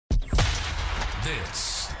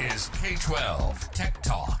This is K-12 Tech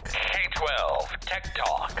Talk. K-12 Tech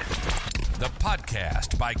Talk. The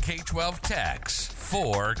podcast by K-12 Techs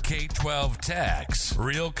for K-12 Techs.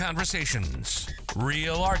 Real conversations,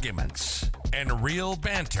 real arguments, and real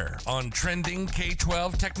banter on trending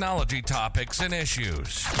K-12 technology topics and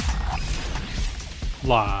issues.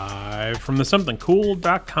 Live from the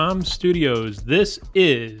somethingcool.com studios, this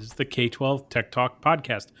is the K-12 Tech Talk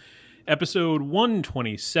podcast, episode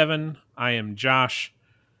 127. I am Josh.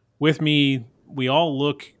 With me, we all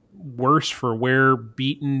look worse for wear,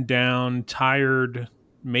 beaten down, tired,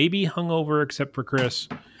 maybe hungover, except for Chris.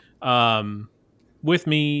 With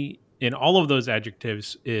me in all of those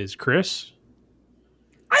adjectives is Chris.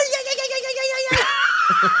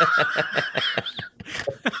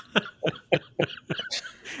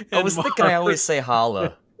 I was thinking I always say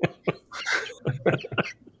holla.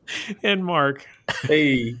 And Mark.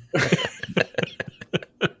 Hey.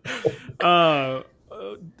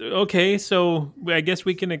 Okay, so I guess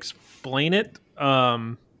we can explain it.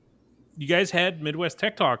 You guys had Midwest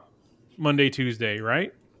Tech Talk Monday, Tuesday,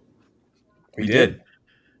 right? We did.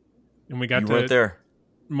 And we got you weren't there.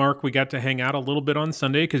 Mark, we got to hang out a little bit on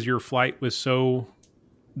Sunday because your flight was so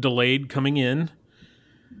delayed coming in.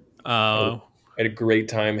 I had a great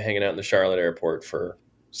time hanging out in the Charlotte airport for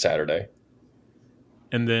Saturday.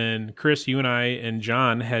 And then Chris, you and I and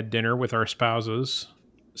John had dinner with our spouses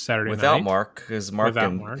Saturday without night. Mark, because Mark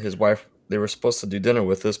and his wife, they were supposed to do dinner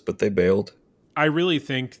with us, but they bailed. I really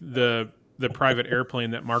think the private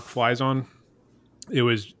airplane that Mark flies on, they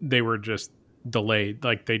were just delayed.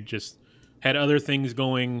 Like they just had other things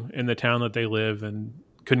going in the town that they live and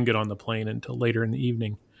couldn't get on the plane until later in the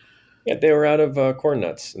evening. Yeah, they were out of corn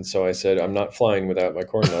nuts, and so I said, I'm not flying without my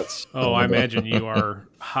corn nuts. Oh, I imagine you are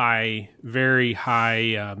very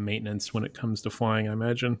high maintenance when it comes to flying, I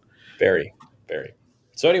imagine. Very, very.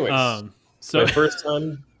 So anyways, my first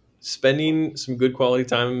time spending some good quality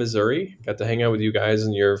time in Missouri. Got to hang out with you guys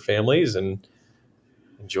and your families and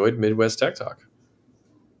enjoyed Midwest Tech Talk.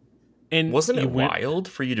 And wasn't it wild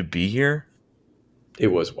for you to be here? It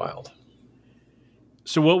was wild.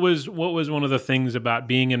 So what was one of the things about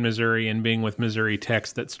being in Missouri and being with Missouri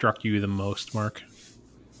Techs that struck you the most, Mark?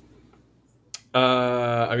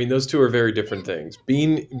 I mean, those two are very different things.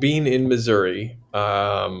 Being in Missouri,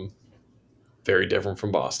 very different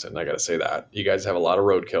from Boston. I got to say that. You guys have a lot of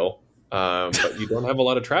roadkill, but you don't have a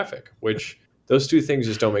lot of traffic, which those two things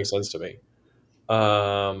just don't make sense to me.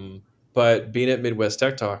 But being at Midwest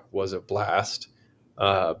Tech Talk was a blast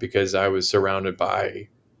because I was surrounded by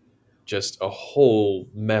just a whole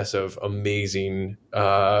mess of amazing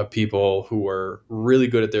people who were really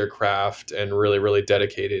good at their craft and really, really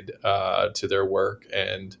dedicated to their work.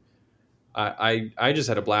 And I just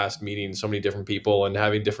had a blast meeting so many different people and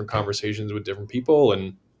having different conversations with different people.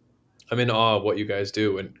 And I'm in awe of what you guys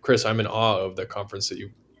do. And Chris, I'm in awe of the conference that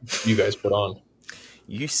you guys put on.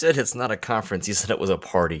 You said it's not a conference. You said it was a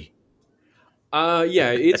party.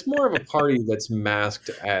 Yeah, it's more of a party that's masked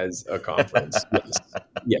as a conference. Yes.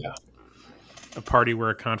 Yeah. A party where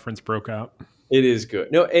a conference broke out. It is good.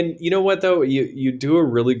 No, and you know what though? You do a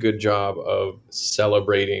really good job of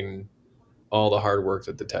celebrating all the hard work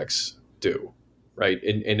that the techs do, right?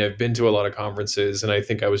 And I've been to a lot of conferences, and I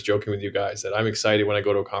think I was joking with you guys that I'm excited when I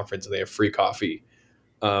go to a conference and they have free coffee.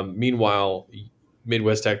 Meanwhile,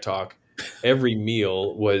 Midwest Tech Talk, every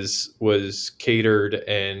meal was catered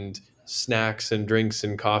and snacks and drinks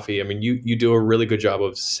and coffee. I mean, you do a really good job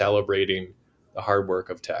of celebrating the hard work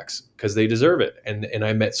of techs because they deserve it. And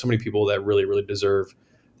I met so many people that really, really deserve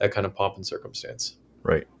that kind of pomp and circumstance.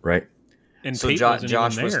 Right. And so Josh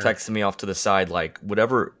was texting me off to the side, like,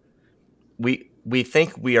 whatever, we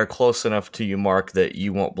think we are close enough to you, Mark, that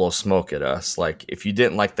you won't blow smoke at us. Like, if you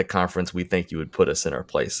didn't like the conference, we think you would put us in our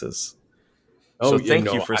places. So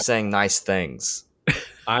thank you for saying nice things.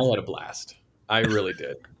 I had a blast. I really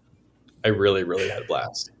did. I really, really had a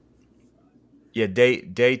blast. Yeah,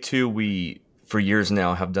 day two, we, for years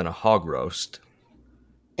now, have done a hog roast.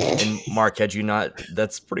 And Mark, had you not,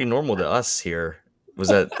 that's pretty normal to us here. Was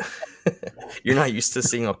that, you're not used to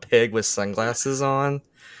seeing a pig with sunglasses on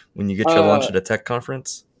when you get your lunch at a tech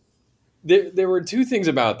conference? There were two things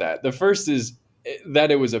about that. The first is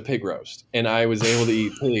that it was a pig roast, and I was able to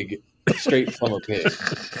eat pig straight from a pig.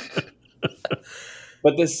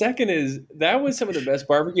 But the second is that was some of the best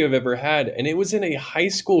barbecue I've ever had, and it was in a high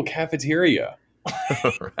school cafeteria.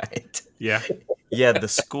 Right. Yeah. Yeah, the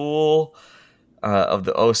school of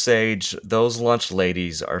the Osage, those lunch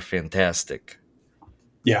ladies are fantastic.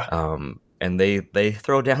 Yeah. And they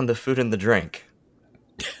throw down the food and the drink.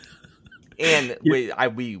 And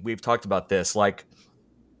we've talked about this. Like,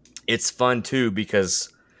 it's fun too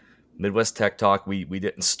because Midwest Tech Talk. We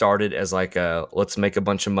didn't start it as like a let's make a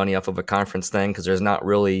bunch of money off of a conference thing, because there's not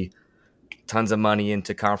really tons of money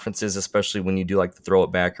into conferences, especially when you do like the throw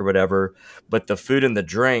it back or whatever. But the food and the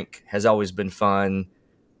drink has always been fun.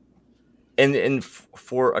 And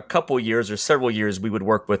for a couple years or several years, we would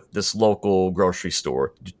work with this local grocery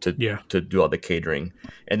store to do all the catering.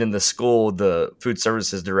 And then the school, the food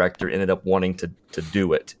services director, ended up wanting to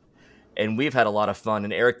do it. And we've had a lot of fun.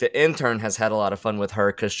 And Eric, the intern, has had a lot of fun with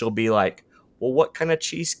her, because she'll be like, well, what kind of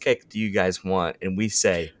cheesecake do you guys want? And we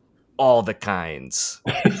say, all the kinds.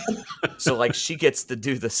 So like she gets to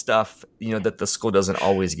do the stuff, that the school doesn't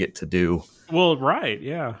always get to do. Well, right.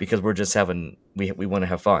 Yeah. Because we're just we want to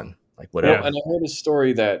have fun. Like whatever. Well, and I heard a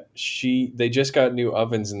story that they just got new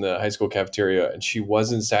ovens in the high school cafeteria, and she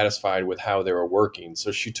wasn't satisfied with how they were working.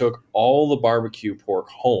 So she took all the barbecue pork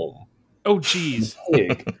home. Oh, geez.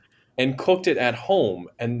 And cooked it at home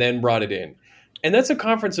and then brought it in. And that's a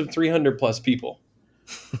conference of 300 plus people.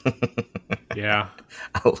 Yeah.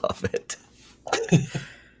 I love it.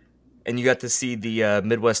 And you got to see the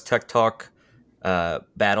Midwest Tech Talk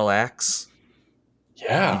battle axe.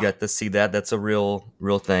 Yeah. You got to see that. That's a real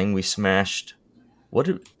thing. We smashed.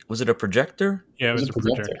 Was it a projector? Yeah, it was a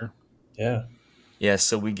projector. Yeah. Yeah,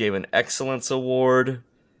 so we gave an excellence award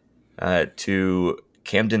to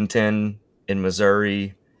Camdenton in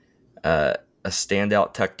Missouri, a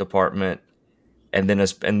standout tech department, and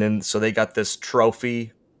then so they got this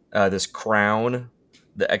trophy, this crown.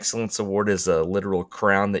 The excellence award is a literal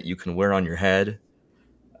crown that you can wear on your head,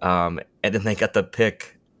 and then they got to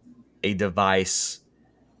pick a device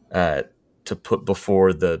to put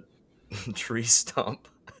before the tree stump,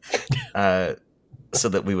 so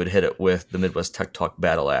that we would hit it with the Midwest Tech Talk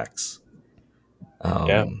battle axe.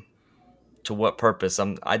 To what purpose?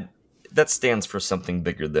 That stands for something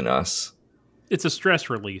bigger than us. It's a stress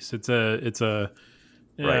release. It's an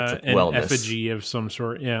wellness. effigy of some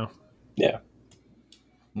sort. Yeah. Yeah.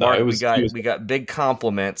 Mark, we got big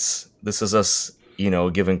compliments. This is us,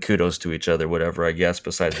 giving kudos to each other, whatever, I guess,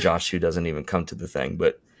 besides Josh, who doesn't even come to the thing.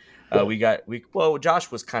 But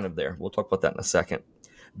Josh was kind of there. We'll talk about that in a second.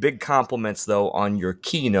 Big compliments, though, on your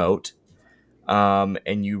keynote.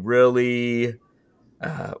 And you really,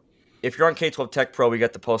 if you're on K-12 Tech Pro, we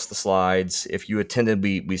got to post the slides. If you attended,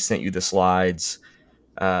 we sent you the slides.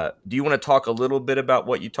 Do you want to talk a little bit about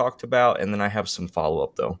what you talked about? And then I have some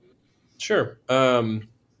follow-up, though. Sure.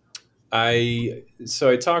 I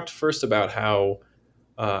talked first about how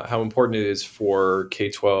important it is for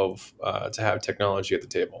K-12 to have technology at the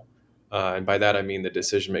table. And by that, I mean the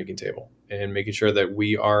decision-making table, and making sure that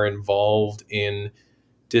we are involved in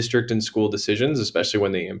district and school decisions, especially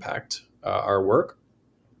when they impact our work,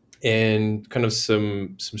 and kind of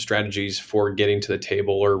some strategies for getting to the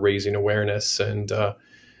table or raising awareness and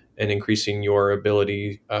increasing your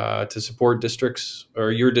ability to support districts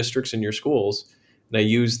or your districts and your schools. And I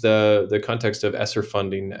use the context of ESSER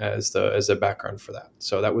funding as a background for that.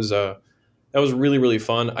 So that was really, really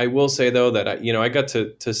fun. I will say, though, that I got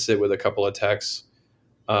to sit with a couple of techs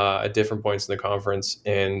at different points in the conference,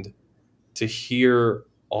 and to hear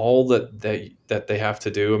all that they have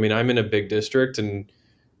to do. I mean, I'm in a big district, and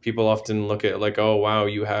people often look at like, oh, wow,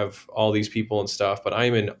 you have all these people and stuff. But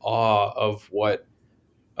I'm in awe of what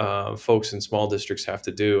folks in small districts have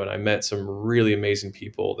to do. And I met some really amazing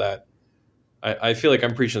people that I feel like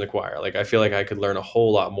I'm preaching to the choir. Like, I feel like I could learn a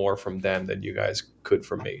whole lot more from them than you guys could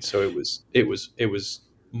from me. So it was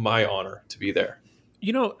my honor to be there.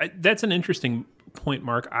 That's an interesting point,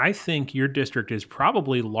 Mark. I think your district is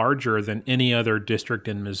probably larger than any other district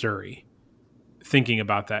in Missouri. Thinking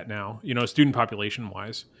about that now, student population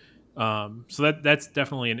wise. So that's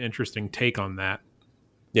definitely an interesting take on that.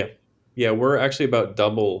 Yeah. Yeah. We're actually about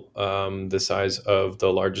double the size of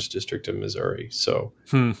the largest district in Missouri. So,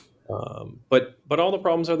 but all the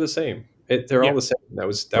problems are the same. They're all the same. That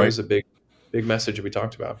was a big message that we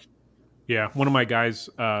talked about. Yeah. One of my guys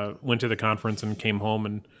went to the conference and came home,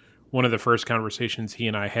 and one of the first conversations he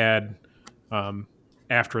and I had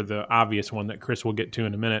after the obvious one that Chris will get to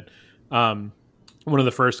in a minute, one of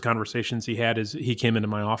the first conversations he had is he came into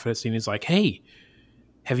my office and he's like, hey,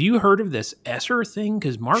 have you heard of this ESSER thing?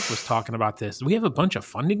 Because Mark was talking about this. Do we have a bunch of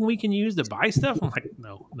funding we can use to buy stuff? I'm like,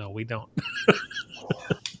 no, we don't.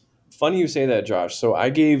 Funny you say that, Josh. So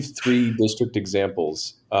I gave 3 district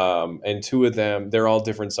examples, and 2 of them, they're all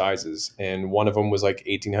different sizes. And one of them was like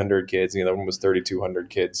 1,800 kids, and the other one was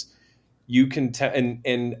 3,200 kids. You can tell,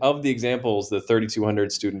 and of the examples, the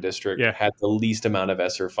 3,200 student district had the least amount of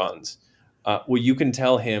ESSER funds. Well, you can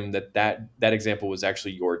tell him that example was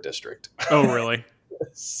actually your district. Oh, really?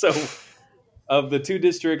 So of the 2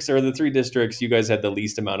 districts or the 3 districts, you guys had the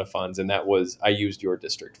least amount of funds, and that was I used your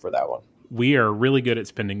district for that one. We are really good at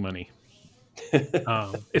spending money.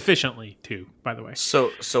 Efficiently too, by the way.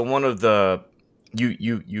 So one of the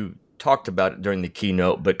you talked about it during the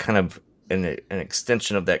keynote, but kind of an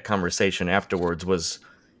extension of that conversation afterwards was,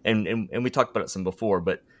 and we talked about it some before,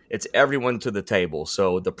 but it's everyone to the table.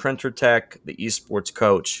 So the printer tech, the esports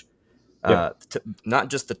coach, not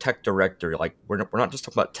just the tech director. Like we're not just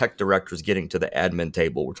talking about tech directors getting to the admin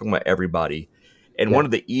table. We're talking about everybody. And one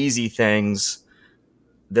of the easy things,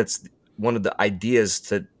 that's one of the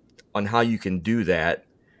ideas on how you can do that,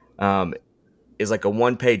 is like a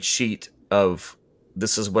 1-page sheet of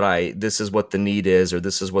this is what the need is, or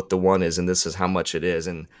this is what the one is, and this is how much it is.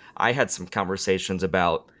 And I had some conversations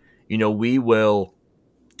about, we will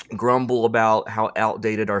grumble about how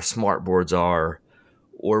outdated our smart boards are,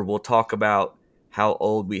 or we'll talk about how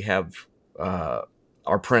old we have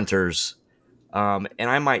our printers. And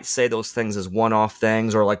I might say those things as one-off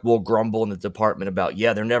things, or like we'll grumble in the department about,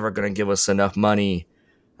 they're never going to give us enough money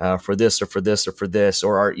for this or for this or for this,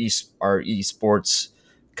 or our esports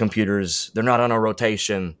computers, they're not on a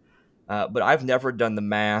rotation. But I've never done the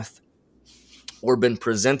math or been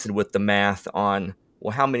presented with the math on,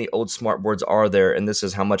 well, how many old smart boards are there, and this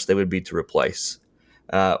is how much they would be to replace,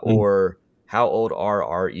 or how old are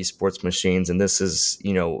our esports machines, and this is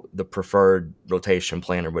the preferred rotation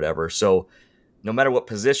plan or whatever. So no matter what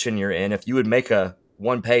position you're in, if you would make a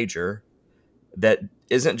 1-pager that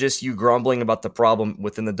isn't just you grumbling about the problem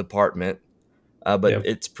within the department, but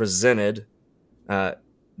it's presented,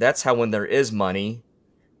 that's how, when there is money,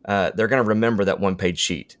 they're going to remember that 1-page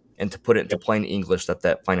sheet and to put it into plain English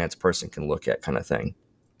that finance person can look at, kind of thing.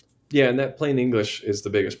 Yeah, and that plain English is the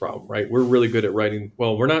biggest problem, right? We're really good at writing.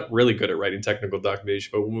 Well, we're not really good at writing technical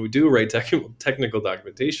documentation, but when we do write technical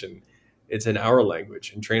documentation, it's in our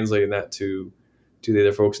language, and translating that to the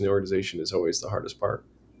other folks in the organization is always the hardest part.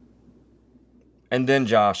 And then,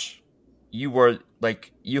 Josh, you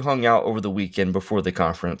hung out over the weekend before the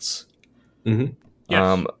conference. Mm-hmm.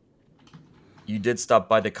 Yes. You did stop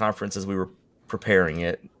by the conference as we were preparing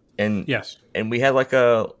it. And yes. And we had like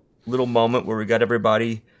a little moment where we got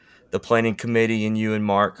everybody, the planning committee and you and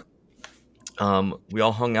Mark, we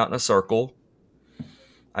all hung out in a circle.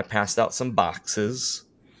 I passed out some boxes,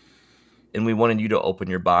 and we wanted you to open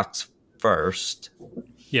your box first.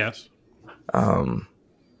 Yes. Well,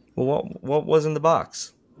 what was in the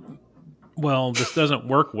box? Well, this doesn't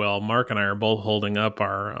work well. Mark and I are both holding up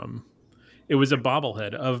our. It was a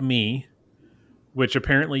bobblehead of me, which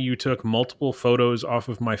apparently you took multiple photos off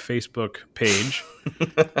of my Facebook page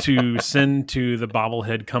to send to the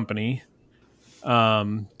Bobblehead company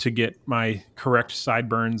to get my correct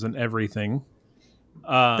sideburns and everything.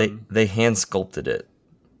 They hand sculpted it.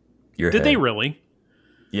 Did they really?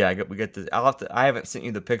 Yeah, we got the. I haven't sent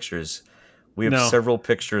you the pictures. We have several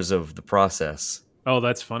pictures of the process. Oh,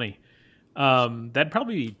 that's funny. That'd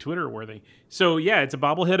probably be Twitter worthy. So yeah, it's a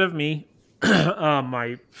bobblehead of me.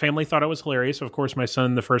 My family thought it was hilarious. Of course, my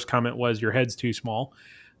son, the first comment was, "Your head's too small."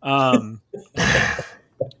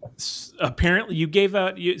 Apparently, you gave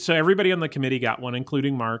out. So everybody on the committee got one,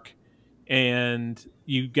 including Mark, and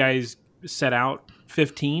you guys set out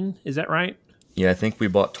 15. Is that right? Yeah, I think we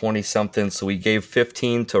bought 20 something. So we gave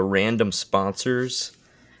 15 to random sponsors.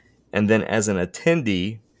 And then as an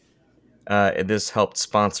attendee, this helped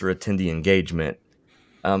sponsor attendee engagement.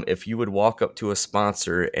 If you would walk up to a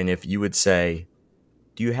sponsor and if you would say,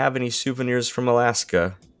 "Do you have any souvenirs from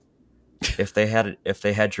Alaska?" If they had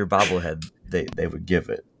your bobblehead, they would give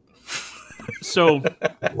it. So,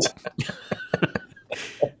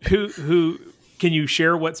 who can you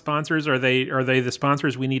share what sponsors are they? Are they the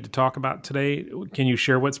sponsors we need to talk about today? Can you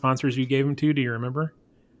share what sponsors you gave them to? Do you remember?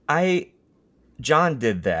 John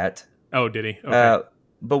did that. Oh, did he? Okay.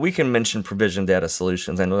 But we can mention Provision Data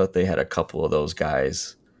Solutions. I know that they had a couple of those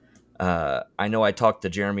guys. I know I talked to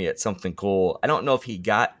Jeremy at Something Cool. I don't know if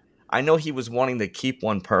I know he was wanting to keep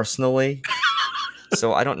one personally.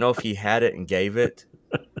 So I don't know if he had it and gave it.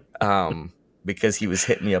 Because he was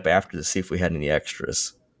hitting me up after to see if we had any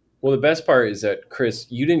extras. Well, the best part is that, Chris,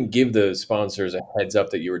 you didn't give the sponsors a heads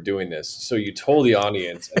up that you were doing this. So you told the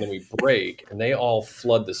audience, and then we break, and they all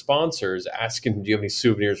flood the sponsors asking, "Do you have any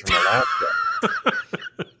souvenirs from Alaska?"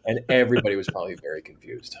 And everybody was probably very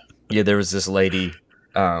confused. Yeah, there was this lady,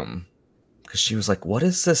 because she was like, "What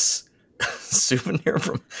is this souvenir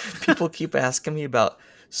from?" People keep asking me about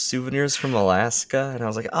souvenirs from Alaska, and I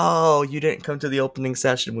was like, "Oh, you didn't come to the opening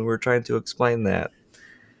session. We were trying to explain that."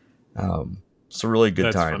 So really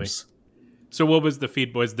good times. Funny. So what was the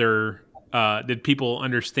feed? Was there? Did people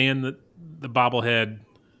understand the bobblehead,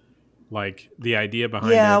 like the idea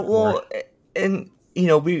behind it? Yeah, well, And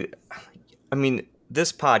I mean,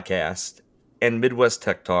 this podcast and Midwest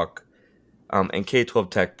Tech Talk, and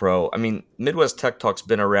K-12 Tech Pro. I mean, Midwest Tech Talk's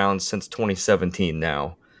been around since 2017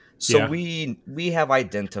 now, so Yeah. we have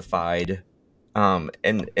identified,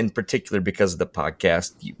 and in particular because of the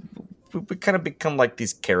podcast, we kind of become like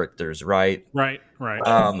these characters, right? Right.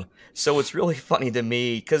 Right. So it's really funny to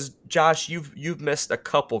me because Josh, you've missed a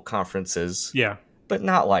couple conferences, Yeah. but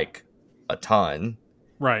not like a ton.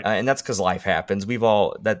 Right. And that's because life happens. We've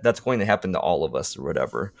all that's going to happen to all of us or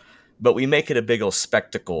whatever. But we make it a big old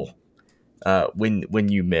spectacle when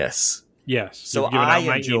you miss. Yes. So You've given I out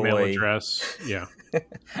my email enjoy address. Yeah.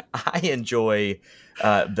 I enjoy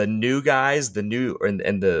the new guys, the new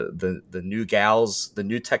and the new gals, the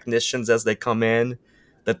new technicians as they come in,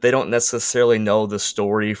 that they don't necessarily know the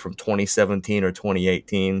story from 2017 or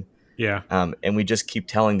 2018, Yeah. and we just keep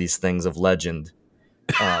telling these things of legend.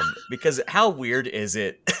 Because how weird is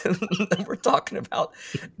it that we're talking about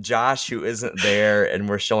Josh who isn't there, and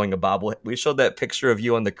we're showing a bobblehead. We showed that picture of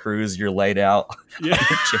you on the cruise. You're laid out Yeah. on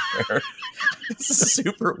the chair. This is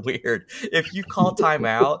super weird. If you call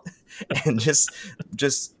timeout and just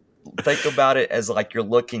think about it as like you're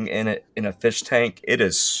looking in a fish tank, it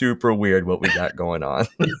is super weird what we got going on.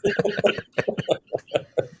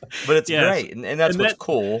 But it's Yes. great, and that's And what's that-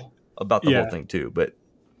 cool about the whole thing too. But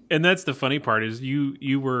And that's the funny part is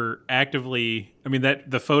you were actively, I mean,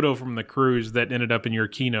 that the photo from the cruise that ended up in your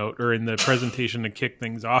keynote or in the presentation to kick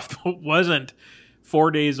things off wasn't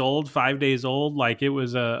 4 days old, 5 days old. Like it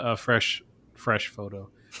was a fresh photo,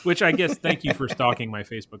 which I guess, thank you for stalking my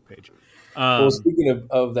Facebook page. Well, speaking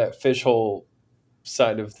of that fish hole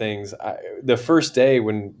side of things, the first day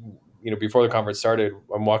when, before the conference started,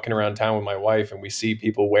 I'm walking around town with my wife and we see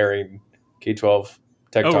people wearing K-12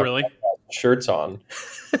 Tech Oh, Talk really? shirts on.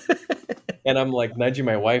 And I'm like nudging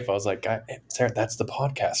my wife. I was like, God, Sarah, that's the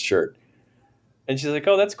podcast shirt. And she's like,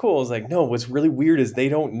 oh, that's cool. I was like, no, what's really weird is they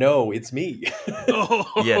don't know it's me. Oh.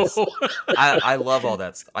 yes, I love all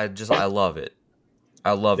that. I love it.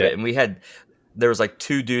 I love it. And there was like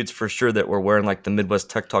two dudes for sure that were wearing like the Midwest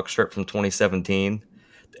Tech Talk shirt from 2017.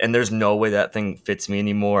 And there's no way that thing fits me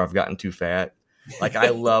anymore. I've gotten too fat. Like, I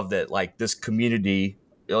love that, like, this community,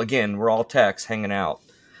 again, we're all techs hanging out,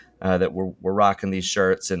 that we're rocking these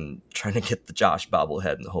shirts and trying to get the Josh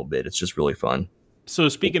bobblehead and the whole bit. It's just really fun. So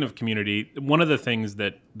speaking of community, one of the things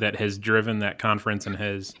that has driven that conference and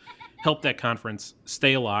has helped that conference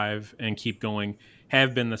stay alive and keep going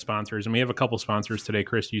have been the sponsors. And we have a couple sponsors today.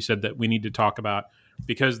 Chris, you said that we need to talk about,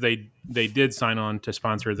 because they did sign on to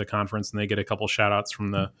sponsor the conference and they get a couple shout outs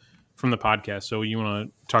from the podcast. So you want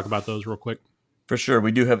to talk about those real quick? For sure.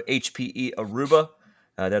 We do have HPE Aruba.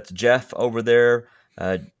 That's Jeff over there.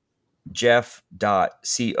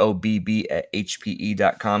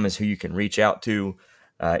 Jeff.cobb@hpe.com is who you can reach out to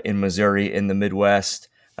in Missouri, in the Midwest.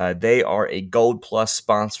 They are a Gold Plus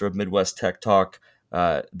sponsor of Midwest Tech Talk.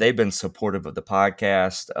 They've been supportive of the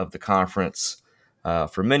podcast, of the conference,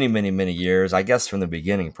 for many, many, many years. I guess from the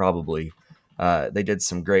beginning, probably. They did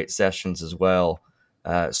some great sessions as well.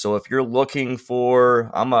 So if you're looking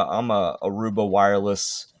for, I'm a Aruba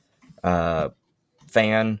wireless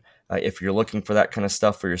fan. If you're looking for that kind of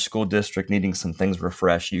stuff for your school district, needing some things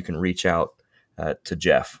refreshed, you can reach out to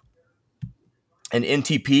Jeff. And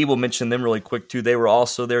NTP, we'll mention them really quick too. They were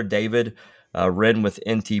also there. David Wren with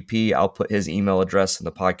NTP. I'll put his email address in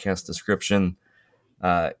the podcast description.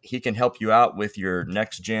 He can help you out with your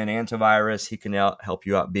next gen antivirus. He can help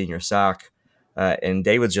you out being your SOC. And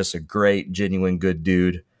David's just a great, genuine, good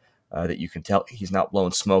dude that you can tell he's not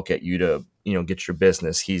blowing smoke at you to get your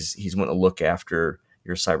business. He's wanting to look after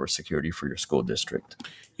your cybersecurity for your school district.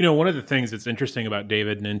 One of the things that's interesting about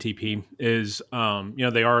David and NTP is,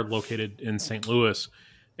 they are located in St. Louis,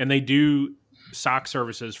 and they do SOC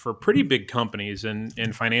services for pretty big companies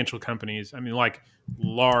and financial companies. I mean, like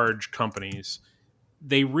large companies.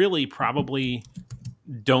 They really probably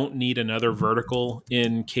don't need another vertical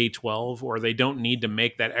in K-12, or they don't need to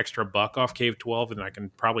make that extra buck off K-12. And I can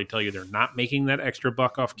probably tell you they're not making that extra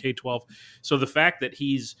buck off K-12. So the fact that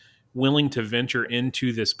he's willing to venture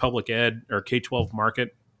into this public ed or K-12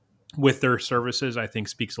 market with their services, I think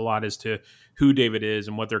speaks a lot as to who David is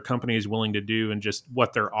and what their company is willing to do and just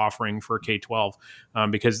what they're offering for K-12,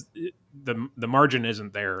 because the margin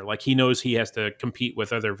isn't there. Like, he knows he has to compete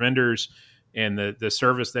with other vendors, and the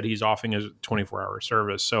service that he's offering is a 24-hour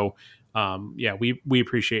service. So, we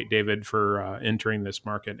appreciate David for entering this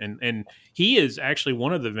market. And he is actually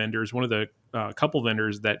one of the vendors, one of the couple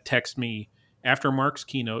vendors that text me after Mark's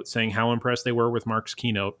keynote saying how impressed they were with Mark's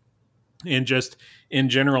keynote. And just in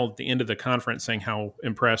general, at the end of the conference, saying how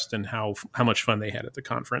impressed and how much fun they had at the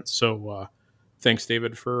conference. So, thanks,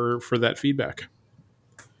 David, for that feedback.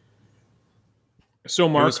 So, It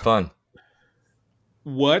Mark, was fun.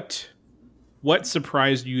 what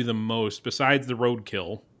surprised you the most besides the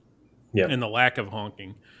roadkill and the lack of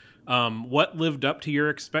honking? What lived up to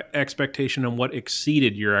your expectation and what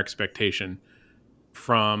exceeded your expectation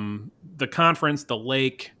from the conference, the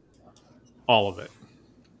lake, all of it?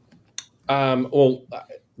 Well,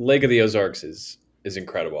 Lake of the Ozarks is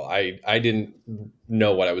incredible. I didn't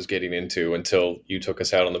know what I was getting into until you took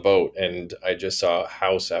us out on the boat, and I just saw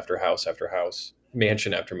house after house after house,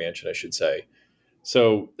 mansion after mansion, I should say.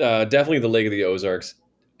 So definitely the Lake of the Ozarks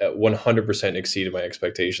 100% exceeded my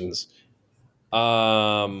expectations.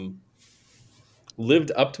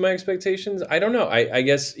 Lived up to my expectations. I don't know. I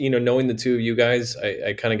guess, knowing the two of you guys,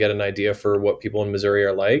 I kind of get an idea for what people in Missouri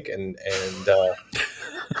are like, and I don't know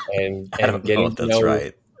if that's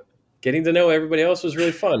right. getting to know everybody else was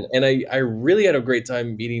really fun. And I really had a great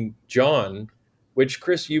time meeting John, which,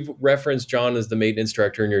 Chris, you've referenced John as the maintenance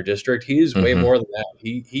director in your district. He is way more than that.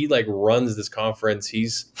 He like runs this conference.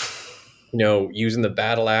 He's, using the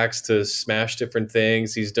battle axe to smash different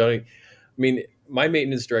things. He's done. I mean, my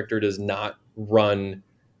maintenance director does not run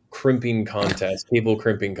crimping contests, cable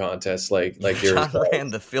crimping contests like yours. John ran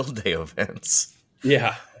the field day events.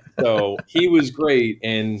 Yeah. So he was great.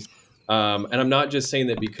 And I'm not just saying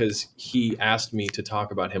that because he asked me to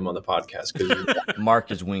talk about him on the podcast. Because Mark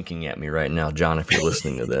is winking at me right now, John, if you're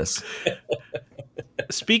listening to this.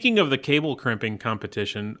 Speaking of the cable crimping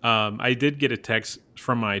competition, I did get a text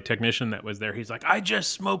from my technician that was there. He's like, I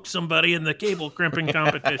just smoked somebody in the cable crimping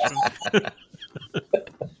competition.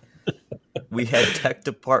 We had tech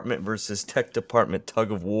department versus tech department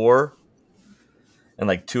tug of war. And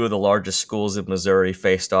like two of the largest schools in Missouri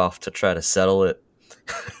faced off to try to settle it.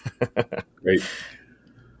 Great.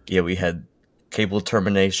 Yeah, we had cable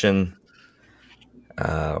termination,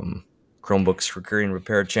 Chromebooks recurring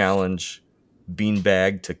repair challenge,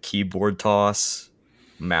 beanbag to keyboard toss,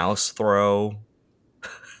 mouse throw.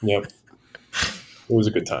 Yep. It was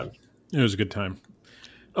a good time. It was a good time.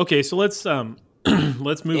 Okay, so let's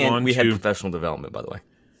let's move And on. We had professional development, by the way.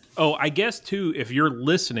 Oh, I guess too, if you're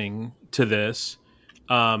listening to this,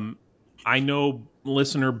 I know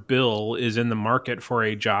listener Bill is in the market for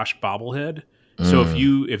a Josh bobblehead. So if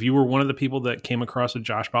you were one of the people that came across a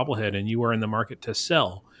Josh bobblehead and you are in the market to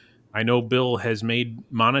sell, I know Bill has made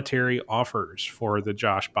monetary offers for the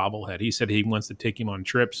Josh bobblehead. He said he wants to take him on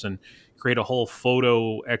trips and create a whole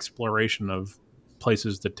photo exploration of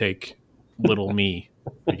places to take little me,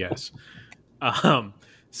 I guess.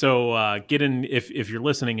 So get in if you're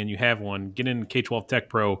listening and you have one, get in K-12 Tech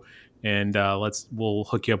Pro, and we'll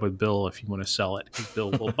hook you up with Bill if you want to sell it, because Bill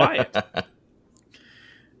will buy it.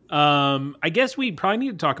 I guess we probably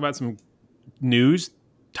need to talk about some news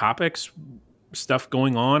topics, stuff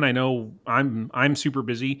going on. I know I'm super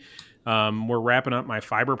busy. We're wrapping up my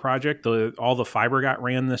fiber project. All the fiber got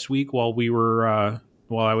ran this week while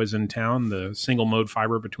I was in town. The single mode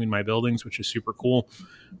fiber between my buildings, which is super cool.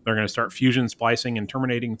 They're going to start fusion splicing and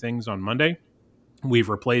terminating things on Monday. We've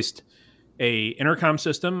replaced a intercom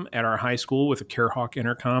system at our high school with a Carehawk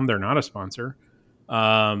intercom. They're not a sponsor.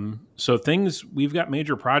 So we've got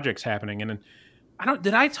major projects happening. And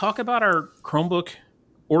did I talk about our Chromebook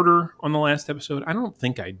order on the last episode? I don't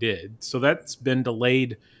think I did. So that's been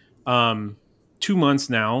delayed 2 months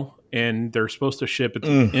now, and they're supposed to ship at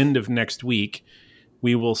the end of next week.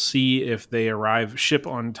 We will see if they ship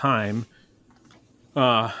on time.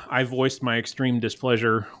 I voiced my extreme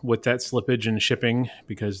displeasure with that slippage in shipping,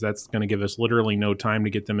 because that's going to give us literally no time to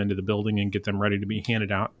get them into the building and get them ready to be handed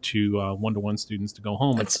out to one-to-one students to go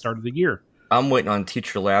home at the start of the year. I'm waiting on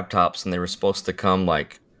teacher laptops, and they were supposed to come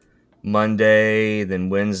like Monday, then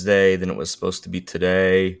Wednesday, then it was supposed to be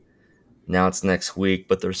today. Now it's next week,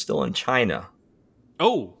 but they're still in China.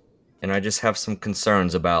 Oh. And I just have some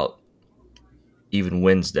concerns about even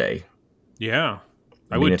Wednesday. Yeah,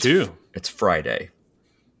 I would too. It's Friday.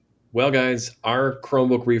 Well, guys, our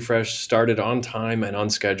Chromebook refresh started on time and on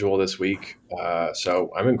schedule this week,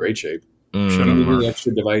 so I'm in great shape. Any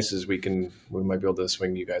extra devices, we might be able to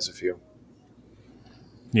swing you guys a few.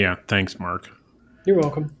 Yeah, thanks, Mark. You're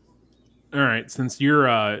welcome. All right, since you're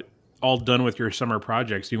all done with your summer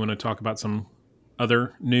projects, do you want to talk about some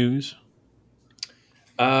other news?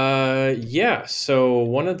 Yeah. So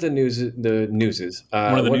one of the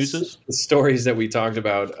stories that we talked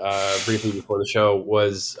about briefly before the show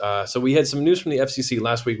was so we had some news from the FCC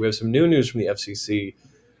last week. We have some new news from the FCC,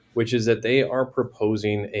 which is that they are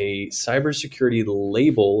proposing a cybersecurity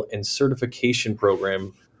label and certification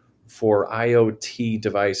program for IoT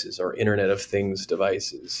devices, or Internet of Things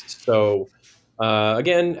devices. So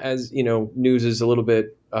again, as you know, news is a little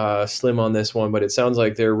bit slim on this one, but it sounds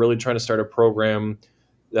like they're really trying to start a program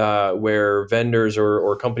where vendors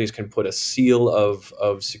or companies can put a seal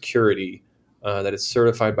of security that is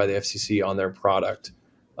certified by the FCC on their product.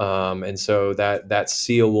 And so that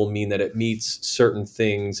seal will mean that it meets certain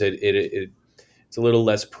things. It's a little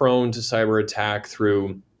less prone to cyber attack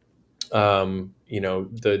through,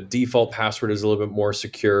 the default password is a little bit more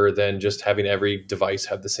secure than just having every device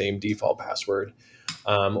have the same default password,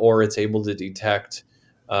 or it's able to detect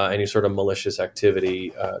any sort of malicious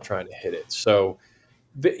activity trying to hit it. So,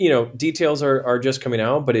 details are just coming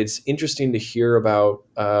out, but it's interesting to hear about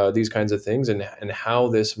these kinds of things and how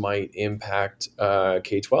this might impact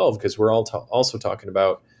K-12, because we're also talking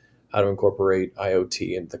about how to incorporate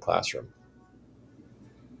IoT into the classroom.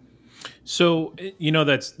 So,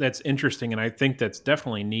 that's interesting, and I think that's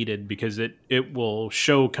definitely needed because it will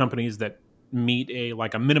show companies that meet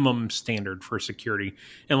a minimum standard for security.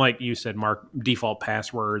 And like you said, Mark, default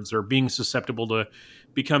passwords or being susceptible to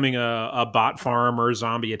becoming a bot farm or a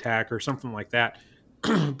zombie attack or something like that.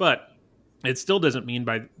 But it still doesn't mean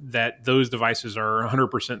by that those devices are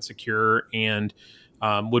 100% secure and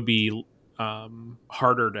would be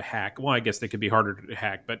harder to hack. Well, I guess they could be harder to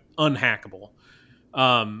hack, but unhackable.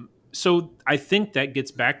 So I think that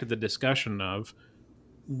gets back to the discussion of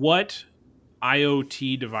what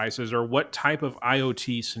IoT devices or what type of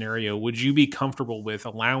IoT scenario would you be comfortable with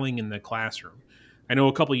allowing in the classroom? I know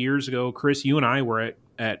a couple of years ago, Chris, you and I were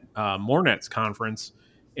at Mornet's conference,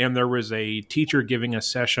 and there was a teacher giving a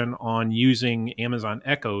session on using Amazon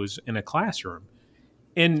Echoes in a classroom.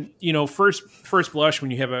 And first blush, when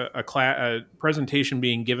you have a presentation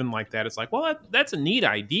being given like that, it's like, well, that's a neat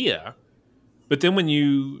idea. But then when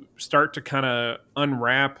you start to kind of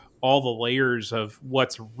unwrap all the layers of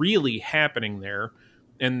what's really happening there,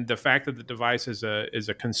 and the fact that the device is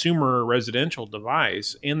a consumer residential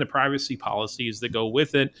device, and the privacy policies that go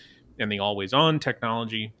with it, and the always on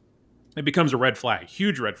technology, it becomes a red flag,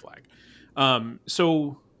 huge red flag.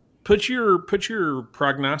 So put your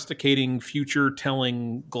prognosticating, future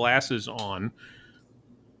telling glasses on.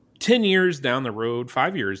 10 years down the road,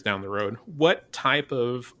 5 years down the road, what type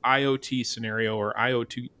of IoT scenario or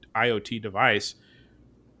IoT device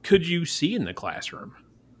could you see in the classroom?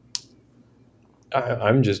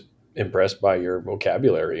 I'm just impressed by your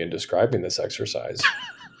vocabulary in describing this exercise.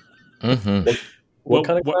 Mm-hmm. What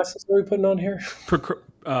kind of classes are we putting on here?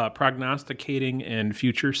 Prognosticating and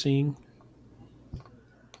future seeing.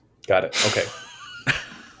 Got it. Okay.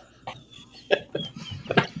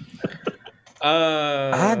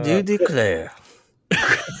 I do declare.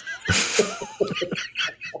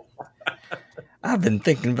 I've been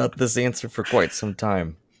thinking about this answer for quite some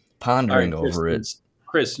time, pondering over it.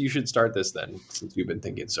 Chris, you should start this then, since you've been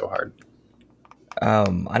thinking so hard.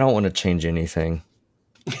 I don't want to change anything.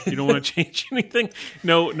 You don't want to change anything?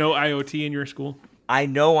 No IoT in your school? I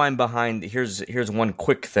know I'm behind. Here's one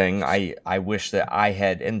quick thing. I wish that I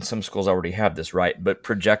had, and some schools already have this, right? But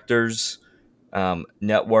projectors,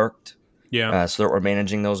 networked. Yeah. So that we're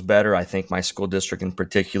managing those better. I think my school district in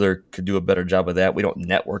particular could do a better job of that. We don't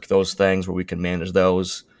network those things where we can manage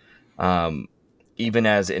those. Even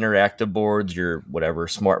as interactive boards, your whatever,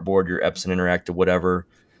 smart board, your Epson interactive, whatever,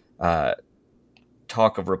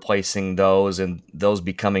 talk of replacing those and those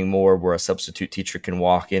becoming more where a substitute teacher can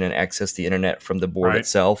walk in and access the internet from the board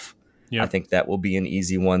itself. Yeah. I think that will be an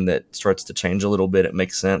easy one that starts to change a little bit. It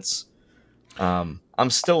makes sense. I'm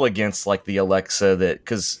still against like the Alexa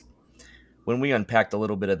because when we unpacked a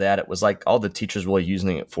little bit of that, it was like all the teachers were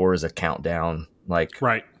using it for is a countdown, like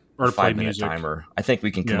or a 5-minute timer. I think we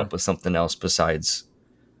can come up with something else besides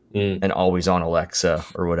an always on Alexa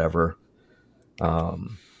or whatever.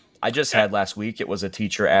 I just had last week, it was a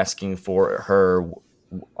teacher asking for her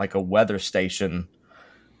like a weather station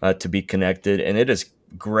to be connected. And it is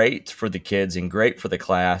great for the kids and great for the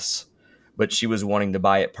class. But she was wanting to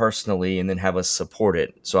buy it personally and then have us support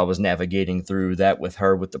it. So I was navigating through that with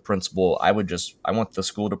her, with the principal. I want the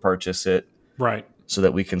school to purchase it. Right. So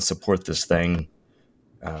that we can support this thing.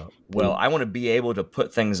 I want to be able to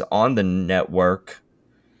put things on the network,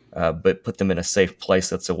 but put them in a safe place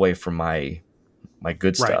that's away from my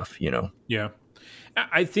good stuff, Yeah.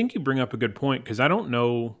 I think you bring up a good point because I don't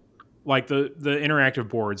know, like the interactive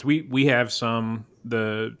boards, we have some,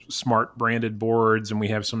 the smart branded boards, and we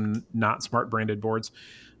have some not smart branded boards,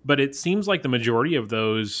 but it seems like the majority of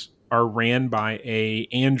those are ran by a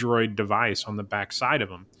Android device on the back side of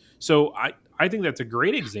them. So I think that's a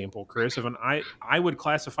great example, Chris, of I would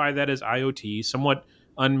classify that as IoT, somewhat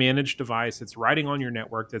unmanaged device that's riding on your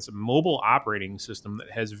network, that's a mobile operating system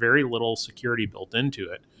that has very little security built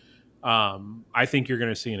into it. I think you're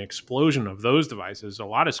going to see an explosion of those devices. A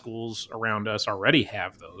lot of schools around us already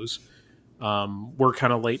have those. We're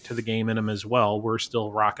kind of late to the game in them as well. We're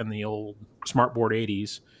still rocking the old smartboard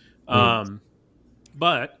 80s.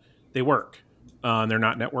 But they work. They're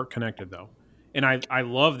not network connected though, and I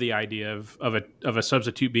love the idea of a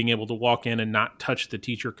substitute being able to walk in and not touch the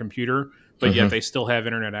teacher computer, but yet they still have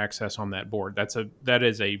internet access on that board. That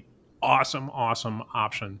is a awesome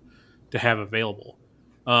option to have available.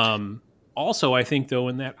 Also, I think though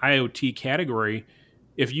in that IoT category,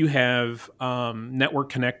 if you have network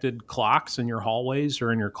connected clocks in your hallways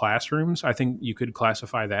or in your classrooms, I think you could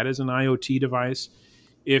classify that as an IoT device.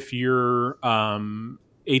 If your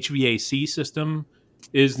HVAC system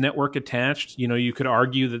is network attached, you could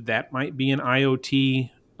argue that might be an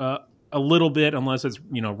IoT a little bit, unless it's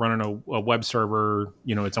running a web server,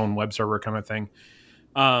 its own web server kind of thing.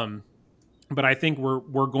 But I think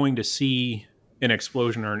we're going to see an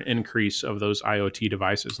explosion or an increase of those IoT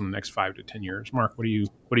devices in the next 5 to 10 years. Mark, what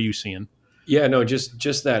are you seeing? Yeah, no,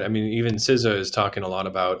 just that. I mean, even CISA is talking a lot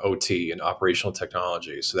about OT and operational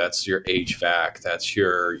technology. So that's your HVAC, that's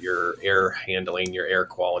your air handling, your air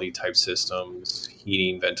quality type systems,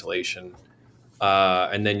 heating, ventilation.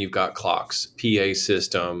 And then you've got clocks, PA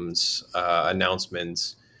systems,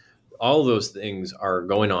 announcements. All of those things are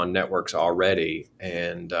going on networks already,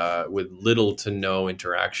 and with little to no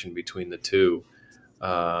interaction between the two.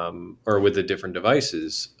 Or with the different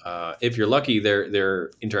devices. If you're lucky, they're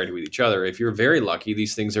interacting with each other. If you're very lucky,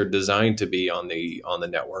 these things are designed to be on the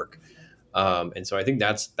network. And so I think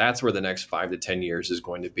that's where the next 5 to 10 years is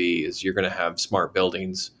going to be. Is you're going to have smart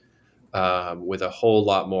buildings with a whole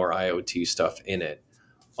lot more IoT stuff in it,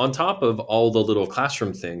 on top of all the little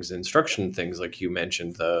classroom things, instruction things like you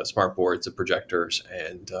mentioned, the smart boards, the projectors,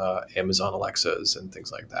 and Amazon Alexas and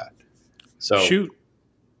things like that. So shoot,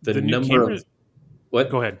 the number of what?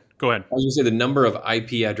 Go ahead. I was going to say the number of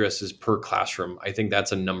IP addresses per classroom. I think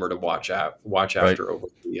that's a number to watch after over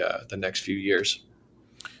the next few years.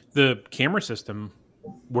 The camera system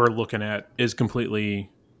we're looking at is completely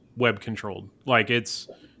web controlled. Like they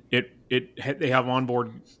have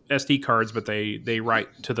onboard SD cards, but they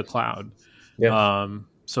write to the cloud. Yeah.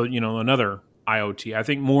 So another IoT. I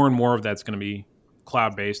think more and more of that's going to be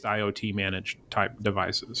cloud-based IoT managed type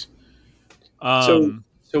devices. So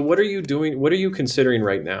what are you doing? What are you considering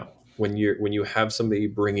right now when you have somebody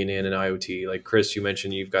bringing in an IoT? Like Chris, you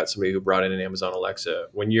mentioned you've got somebody who brought in an Amazon Alexa.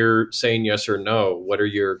 When you're saying yes or no, what are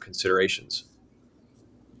your considerations?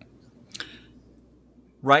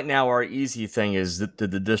 Right now, our easy thing is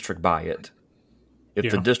did the district buy it? If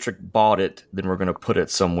the district bought it, then we're going to put it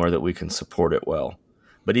somewhere that we can support it well.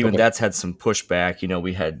 But even that's had some pushback.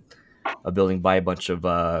 We had a building buy a bunch of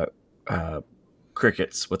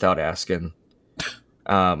crickets without asking.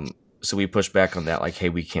 So we pushed back on that, like, hey,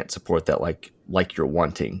 we can't support that like you're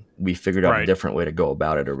wanting. We figured out a different way to go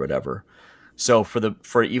about it or whatever. So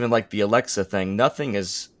for even like the Alexa thing,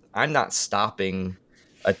 I'm not stopping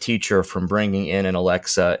a teacher from bringing in an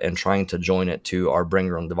Alexa and trying to join it to our bring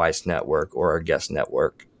your own device network or our guest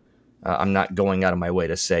network. I'm not going out of my way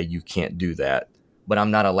to say you can't do that, but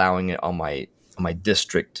I'm not allowing it on my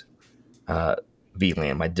district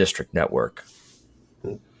VLAN, my district network.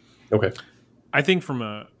 Okay. I think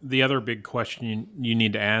the other big question you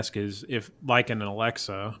need to ask is, if like an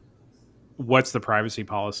Alexa, what's the privacy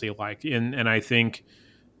policy like? And I think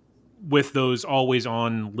with those always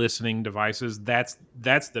on listening devices, that's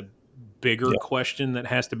the bigger question that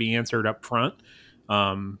has to be answered up front.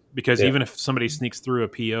 Because even if somebody sneaks through a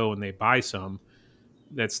PO and they buy some,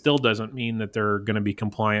 that still doesn't mean that they're going to be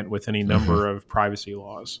compliant with any number of privacy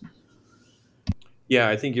laws. Yeah,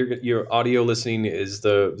 I think your audio listening is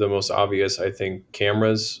the most obvious. I think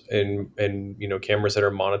cameras and cameras that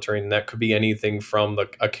are monitoring, that could be anything from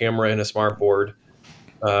a camera in a smart board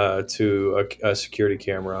to a security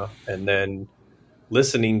camera, and then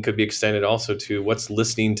listening could be extended also to what's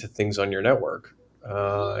listening to things on your network,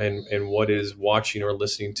 and what is watching or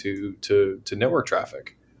listening to network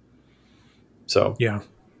traffic. So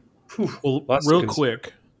well, real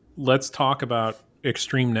quick, let's talk about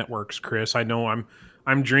Extreme Networks, Chris. I know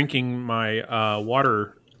I'm drinking my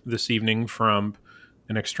water this evening from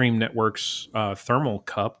an Extreme Networks thermal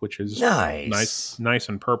cup, which is nice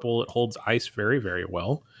and purple. It holds ice very, very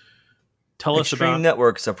well. Tell us about Extreme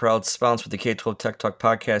Networks, a proud sponsor of the K-12 Tech Talk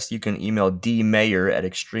podcast. You can email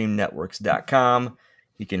dmayer@extremenetworks.com.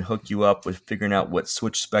 He can hook you up with figuring out what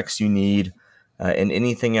switch specs you need and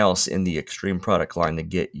anything else in the Extreme product line to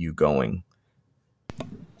get you going.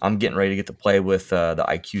 I'm getting ready to get to play with the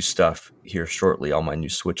IQ stuff here shortly. All my new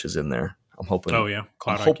switches in there. I'm hoping. Oh yeah,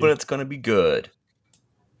 I'm hoping it's going to be good.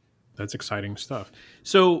 That's exciting stuff.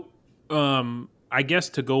 So I guess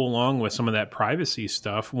to go along with some of that privacy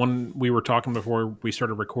stuff, one we were talking before we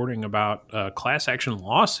started recording about a class action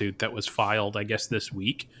lawsuit that was filed, I guess, this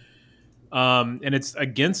week. And it's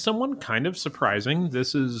against someone kind of surprising.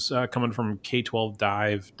 This is coming from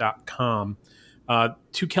K12dive.com.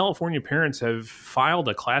 Two California parents have filed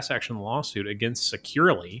a class action lawsuit against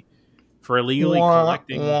Securely for illegally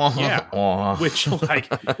collecting. Which, like,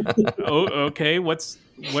 okay, what's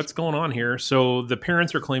going on here? So the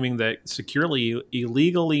parents are claiming that Securely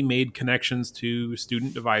illegally made connections to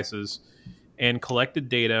student devices and collected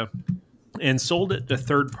data and sold it to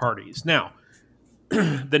third parties. Now,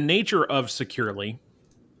 the nature of Securely,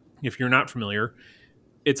 if you're not familiar,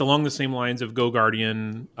 it's along the same lines of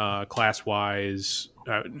GoGuardian, ClassWise.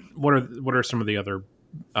 What are some of the other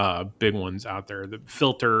big ones out there? The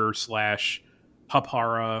filter /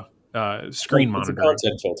 Hapara, screen monitoring.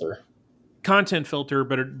 Content filter,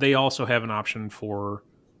 but they also have an option for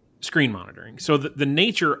screen monitoring. So the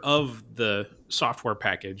nature of the software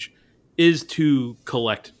package is to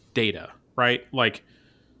collect data, right? Like,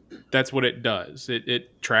 that's what it does.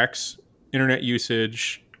 It tracks internet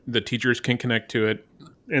usage. The teachers can connect to it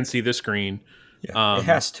and see the screen. Yeah, it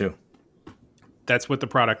has to. That's what the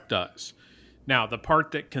product does. Now, the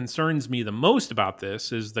part that concerns me the most about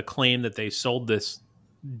this is the claim that they sold this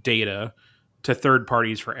data to third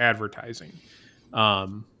parties for advertising.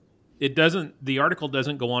 The article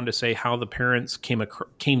doesn't go on to say how the parents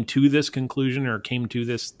came to this conclusion or came to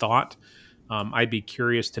this thought. I'd be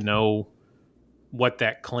curious to know what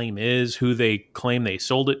that claim is, who they claim they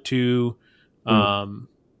sold it to.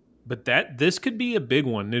 But this could be a big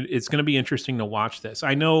one. It's going to be interesting to watch this.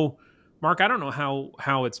 I know, Mark, I don't know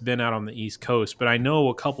how it's been out on the East Coast, but I know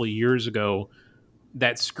a couple of years ago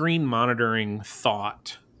that screen monitoring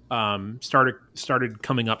thought started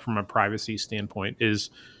coming up from a privacy standpoint.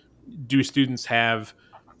 Do students have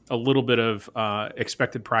a little bit of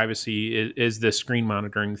expected privacy? Is this screen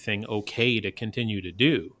monitoring thing okay to continue to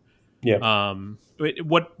do? Yeah.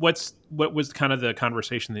 What was kind of the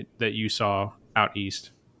conversation that you saw out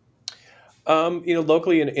east?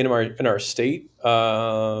 Locally in our state,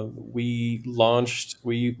 we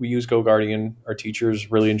use GoGuardian. Our teachers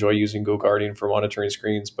really enjoy using GoGuardian for monitoring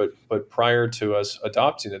screens. But prior to us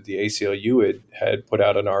adopting it, the ACLU had put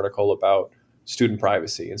out an article about student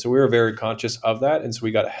privacy, and so we were very conscious of that, and so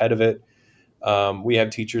we got ahead of it. We have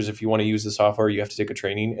teachers, if you want to use the software, you have to take a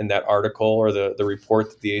training, and that article or the report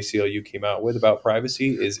that the ACLU came out with about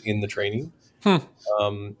privacy is in the training.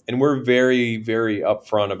 And we're very, very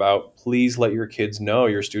upfront about, please let your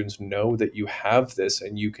students know that you have this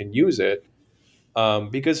and you can use it.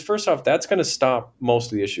 Because first off, that's going to stop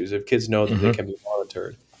most of the issues if kids know that they can be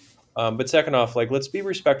monitored. But second off, let's be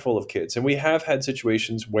respectful of kids. And we have had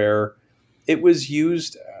situations where it was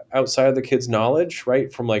used outside of the kids' knowledge,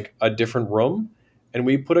 right, from a different room. And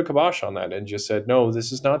we put a kibosh on that and just said, no,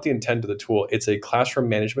 this is not the intent of the tool. It's a classroom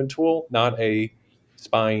management tool, not a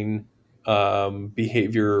spying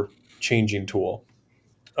behavior changing tool.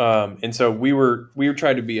 And so we were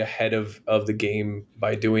trying to be ahead of the game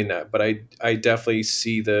by doing that. But I definitely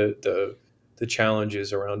see the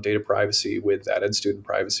challenges around data privacy with that and student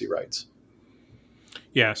privacy rights.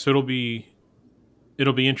 Yeah, so it'll be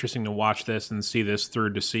interesting to watch this and see this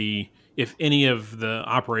through to see if any of the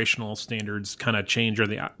operational standards kind of change, or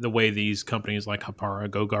the way these companies like Hapara,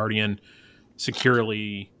 GoGuardian,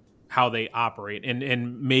 Securely, how they operate.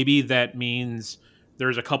 And maybe that means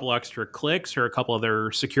there's a couple extra clicks or a couple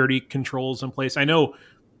other security controls in place. I know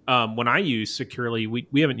when I use Securely,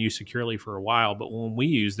 we haven't used Securely for a while, but when we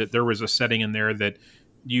used it, there was a setting in there that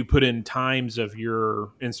you put in times of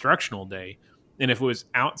your instructional day. And if it was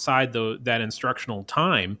outside that instructional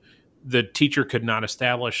time, the teacher could not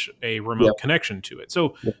establish a remote connection to it.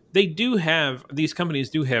 So these companies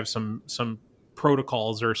do have some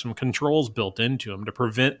protocols or some controls built into them to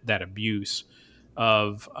prevent that abuse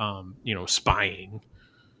of spying.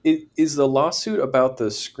 Is the lawsuit about the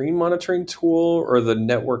screen monitoring tool or the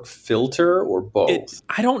network filter or both?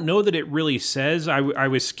 I don't know that it really says. I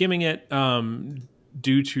was skimming it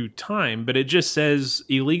due to time, but it just says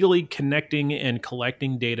illegally connecting and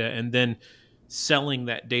collecting data and then selling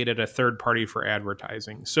that data to third party for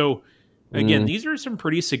advertising. So again, these are some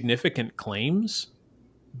pretty significant claims,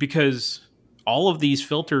 because all of these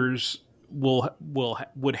filters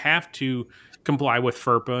would have to comply with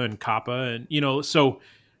FERPA and COPPA, and so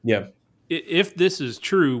yeah. If this is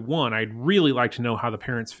true, one, I'd really like to know how the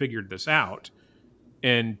parents figured this out,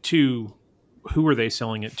 and two, who are they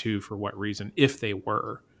selling it to for what reason, if they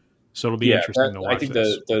were. So it'll be interesting to watch. I think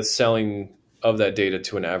the selling of that data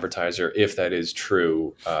to an advertiser, if that is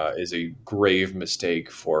true, is a grave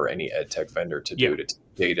mistake for any ed tech vendor to do, to take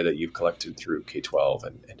data that you've collected through K-12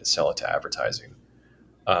 and to sell it to advertising,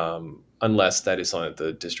 unless that is something that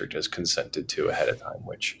the district has consented to ahead of time,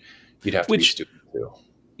 which you'd have to be stupid to.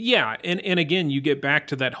 Yeah, and again, you get back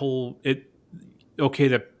to that whole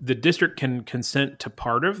the district can consent to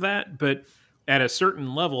part of that, but at a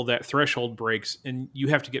certain level, that threshold breaks, and you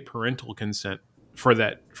have to get parental consent for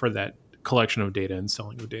that collection of data and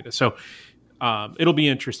selling of data. So it'll be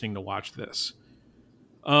interesting to watch this.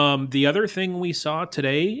 The other thing we saw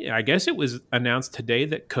today, I guess it was announced today,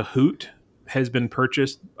 that Kahoot has been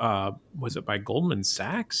purchased. Was it by Goldman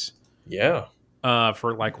Sachs? Yeah,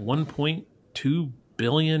 for like $1.2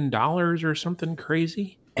 billion or something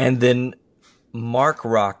crazy. And then Mark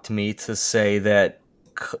rocked me to say that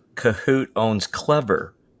Kahoot owns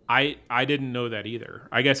Clever. I didn't know that either.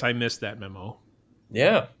 I guess I missed that memo.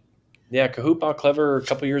 Yeah. Kahoot bought Clever a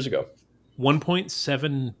couple years ago.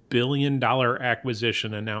 $1.7 billion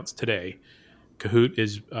acquisition announced today. Kahoot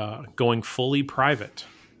is going fully private.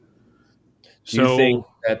 Do you think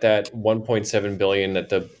that 1.7 billion,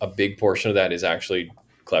 that a big portion of that is actually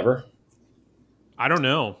Clever? I don't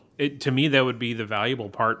know. To me, that would be the valuable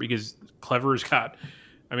part, because Clever's got.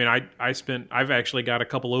 I mean, I've actually got a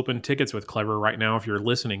couple open tickets with Clever right now. If you're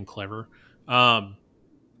listening, Clever. I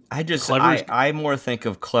more think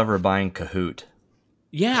of Clever buying Kahoot.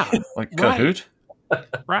 Yeah, like Kahoot.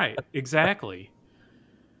 Right, exactly.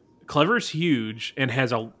 Clever's huge and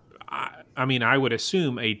has I would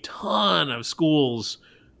assume a ton of schools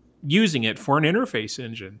using it for an interface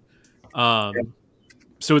engine. So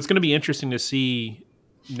it's going to be interesting to see,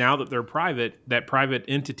 now that they're private, that private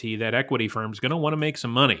entity, that equity firm, is going to want to make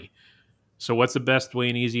some money. So what's the best way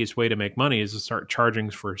and easiest way to make money is to start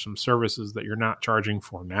charging for some services that you're not charging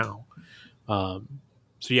for now. So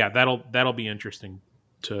yeah, that'll be interesting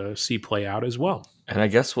to see play out as well. And I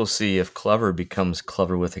guess we'll see if Clever becomes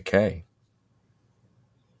Clever with a K.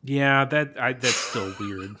 Yeah, that's still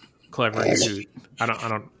weird. Clever Kahoot. I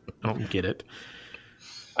don't get it.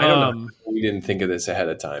 I don't know. We didn't think of this ahead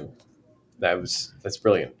of time. That's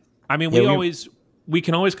brilliant. I mean, we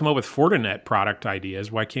can always come up with Fortinet product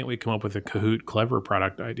ideas. Why can't we come up with a Kahoot Clever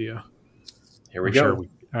product idea? Here we go.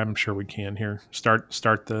 I'm sure we can. Here, start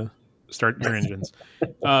your engines.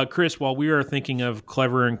 Chris, while we are thinking of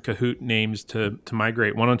Clever and Kahoot names to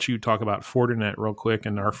migrate, why don't you talk about Fortinet real quick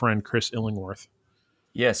and our friend Chris Illingworth?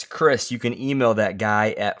 Yes, Chris, you can email that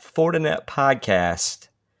guy at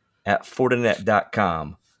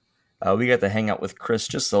fortinetpodcast@fortinet.com. We got to hang out with Chris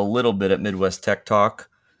just a little bit at Midwest Tech Talk.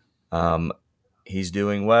 He's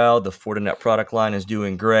doing well. The Fortinet product line is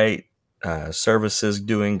doing great. Services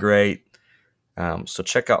doing great. So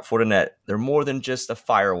check out Fortinet. They're more than just a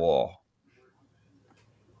firewall.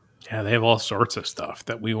 Yeah, they have all sorts of stuff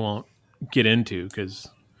that we won't get into because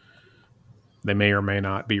they may or may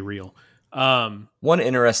not be real. One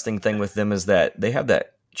interesting thing with them is that they have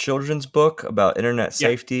that children's book about internet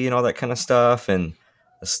safety and all that kind of stuff, and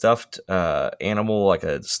a stuffed animal, like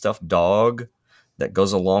a stuffed dog, that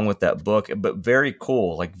goes along with that book. But very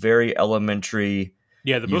cool, like very elementary.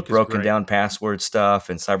 Yeah, the book is broken great. Down password stuff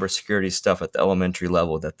and cybersecurity stuff at the elementary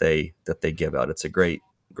level that they give out. It's a great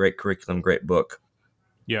curriculum, great book.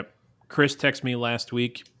 Yep. Chris texted me last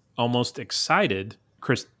week, almost excited.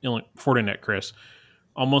 Fortinet Chris,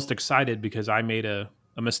 almost excited because I made a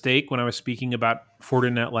mistake when I was speaking about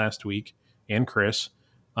Fortinet last week, and Chris.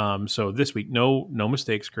 So this week, no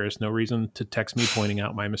mistakes, Chris. No reason to text me pointing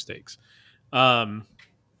out my mistakes.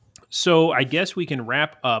 So I guess we can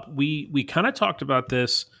wrap up. We kind of talked about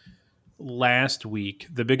this last week,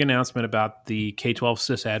 the big announcement about the K-12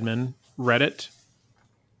 sysadmin Reddit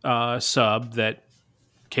sub that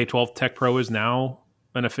K-12 Tech Pro is now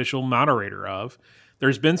an official moderator of.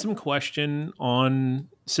 There's been some question on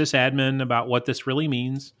sysadmin about what this really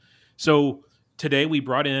means. So today we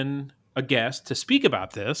brought in a guest to speak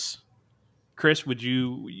about this. Chris, would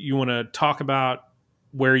you want to talk about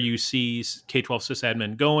where you see K-12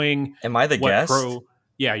 sysadmin going? Am I the guest?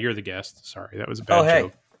 Yeah, you're the guest. Sorry, that was a bad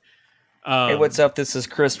joke. Hey, what's up? This is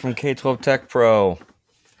Chris from K-12 Tech Pro.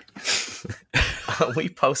 We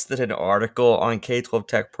posted an article on K-12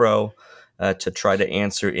 Tech Pro to try to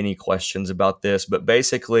answer any questions about this. But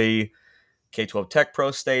basically, K-12 Tech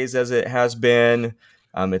Pro stays as it has been.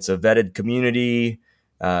 It's a vetted community.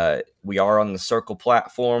 We are on the Circle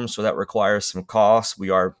platform, so that requires some costs. We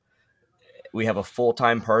have a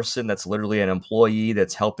full-time person that's literally an employee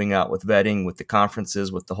that's helping out with vetting, with the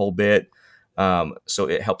conferences, with the whole bit. So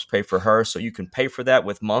it helps pay for her. So you can pay for that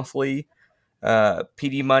with monthly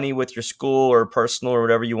PD money with your school or personal or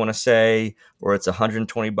whatever you want to say, or it's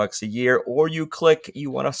 $120 a year, or you click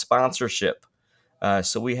you want a sponsorship.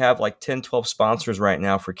 So we have like 10, 12 sponsors right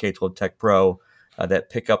now for K-12 Tech Pro that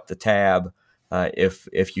pick up the tab.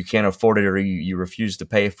 If you can't afford it or you refuse to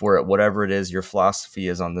pay for it, whatever it is your philosophy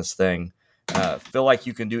is on this thing, feel like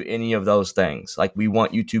you can do any of those things. Like, we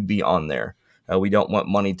want you to be on there. We don't want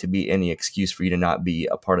money to be any excuse for you to not be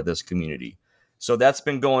a part of this community. So that's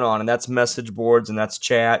been going on, and that's message boards and that's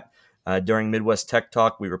chat. During Midwest Tech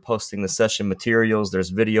Talk, we were posting the session materials.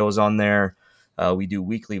 There's videos on there. We do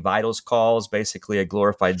weekly vitals calls, basically a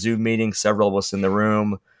glorified Zoom meeting, several of us in the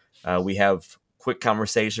room. We have a quick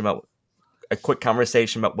conversation about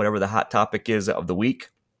whatever the hot topic is of the week.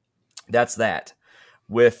 That's that.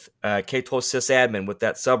 With K12 sysadmin, with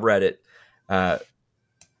that subreddit,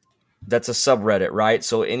 that's a subreddit, right?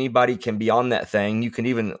 So anybody can be on that thing. You can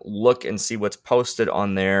even look and see what's posted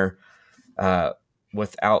on there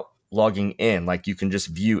without logging in. Like, you can just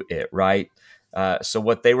view it, right? So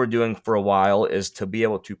what they were doing for a while is, to be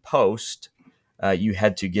able to post, you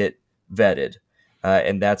had to get vetted.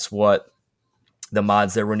 And that's what the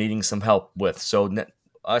mods there were needing some help with. So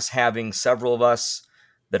us having several of us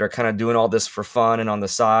that are kind of doing all this for fun and on the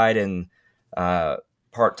side and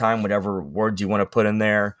part-time, whatever words you want to put in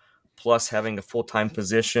there, plus having a full-time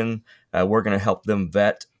position, we're going to help them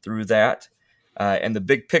vet through that. And the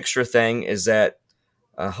big picture thing is that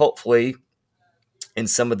hopefully in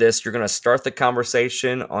some of this, you're going to start the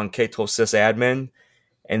conversation on K12 sysadmin,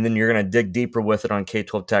 and then you're going to dig deeper with it on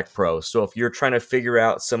K12 Tech Pro. So if you're trying to figure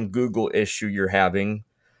out some Google issue you're having,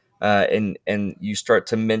 and you start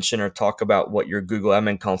to mention or talk about what your Google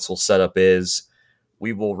Admin Console setup is,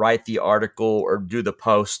 we will write the article or do the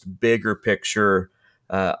post bigger picture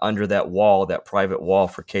under that wall, that private wall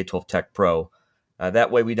for K12 Tech Pro.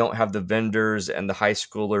 That way we don't have the vendors and the high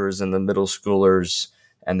schoolers and the middle schoolers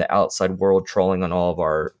and the outside world trolling on all of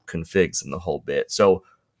our configs and the whole bit. So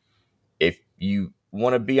if you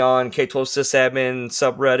want to be on K12 sysadmin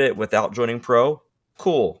subreddit without joining Pro,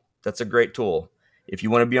 cool. That's a great tool. If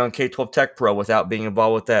you want to be on K12 Tech Pro without being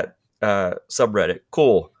involved with that subreddit,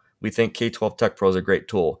 cool. We think K12 Tech Pro is a great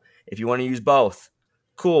tool. If you want to use both,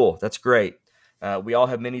 cool. That's great. We all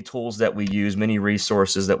have many tools that we use, many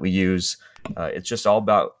resources that we use. It's just all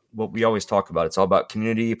about what we always talk about. It's all about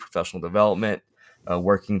community, professional development,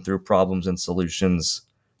 working through problems and solutions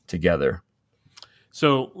together.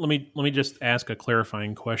 So let me just ask a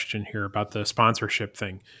clarifying question here about the sponsorship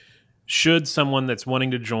thing. Should someone that's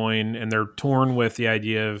wanting to join and they're torn with the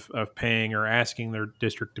idea of paying or asking their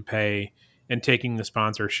district to pay and taking the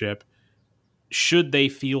sponsorship, should they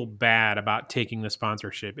feel bad about taking the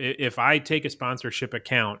sponsorship? If I take a sponsorship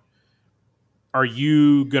account, are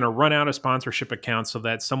you going to run out of sponsorship accounts so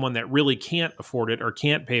that someone that really can't afford it or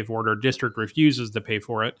can't pay for it or district refuses to pay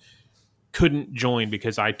for it couldn't join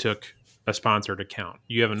because I took a sponsored account?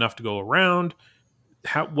 You have enough to go around.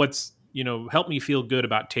 Help me feel good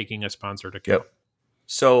about taking a sponsored account. Yep.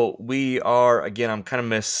 So we are, again, I'm kind of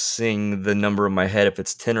missing the number in my head, if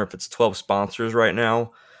it's 10 or if it's 12 sponsors right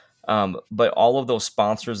now. But all of those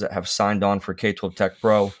sponsors that have signed on for K12 Tech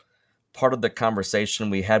Pro, part of the conversation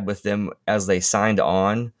we had with them as they signed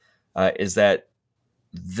on is that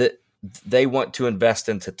they want to invest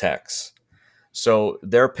into techs. So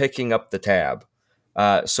they're picking up the tab.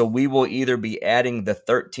 So we will either be adding the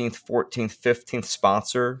 13th, 14th, 15th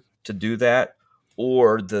sponsor to do that,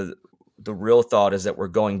 or the real thought is that we're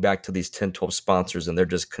going back to these 10, 12 sponsors and they're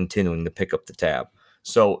just continuing to pick up the tab.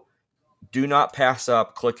 So do not pass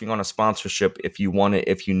up clicking on a sponsorship if you want it,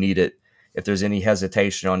 if you need it, if there's any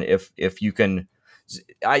hesitation on if you can.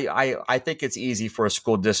 I think it's easy for a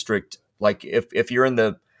school district. Like if you're in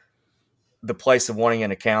the place of wanting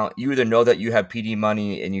an account, you either know that you have PD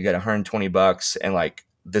money and you get $120 and like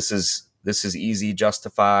this is easy,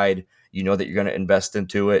 justified. You know that you're going to invest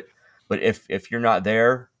into it. But if you're not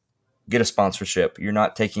there, get a sponsorship. You're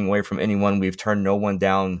not taking away from anyone. We've turned no one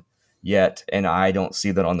down yet, and I don't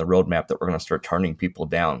see that on the roadmap that we're going to start turning people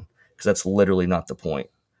down, because that's literally not the point.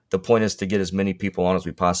 The point is to get as many people on as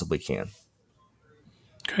we possibly can.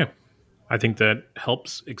 Okay. I think that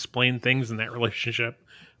helps explain things in that relationship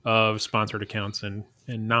of sponsored accounts and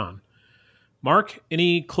non. Mark,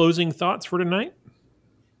 any closing thoughts for tonight?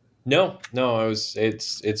 No.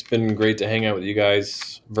 It's been great to hang out with you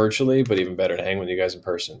guys virtually, but even better to hang with you guys in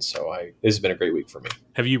person. So this has been a great week for me.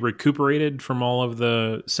 Have you recuperated from all of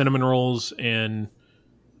the cinnamon rolls and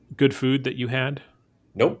good food that you had?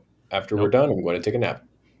 Nope. After we're done, I'm going to take a nap.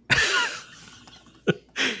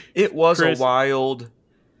 It was Chris, a wild,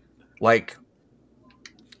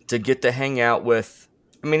 to get to hang out with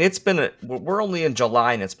I mean, we're only in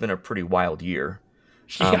July and it's been a pretty wild year.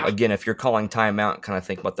 Yeah. Again, if you're calling time out, kind of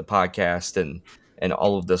think about the podcast and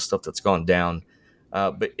all of this stuff that's gone down.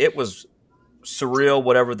 But it was surreal,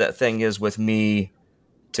 whatever that thing is with me,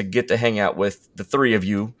 to get to hang out with the three of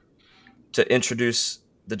you, to introduce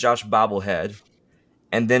the Josh Bobblehead,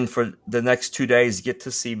 and then for the next 2 days, get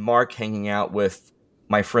to see Mark hanging out with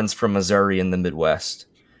my friends from Missouri in the Midwest.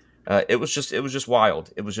 It was just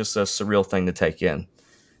wild. It was just a surreal thing to take in.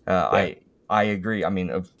 Yeah. I agree. I mean,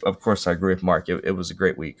 of course, I agree with Mark. It was a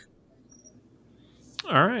great week.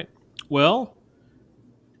 All right. Well,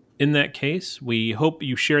 in that case, we hope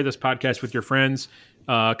you share this podcast with your friends.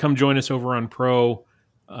 Come join us over on Pro.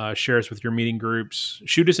 Share us with your meeting groups.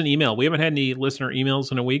 Shoot us an email. We haven't had any listener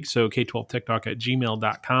emails in a week, so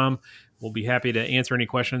k12techtalk@gmail.com. We'll be happy to answer any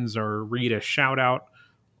questions or read a shout out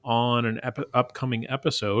on an upcoming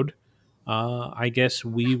episode. I guess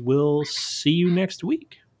we will see you next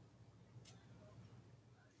week.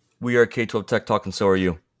 We are K12 Tech Talk, and so are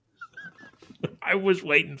you. I was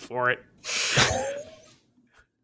waiting for it.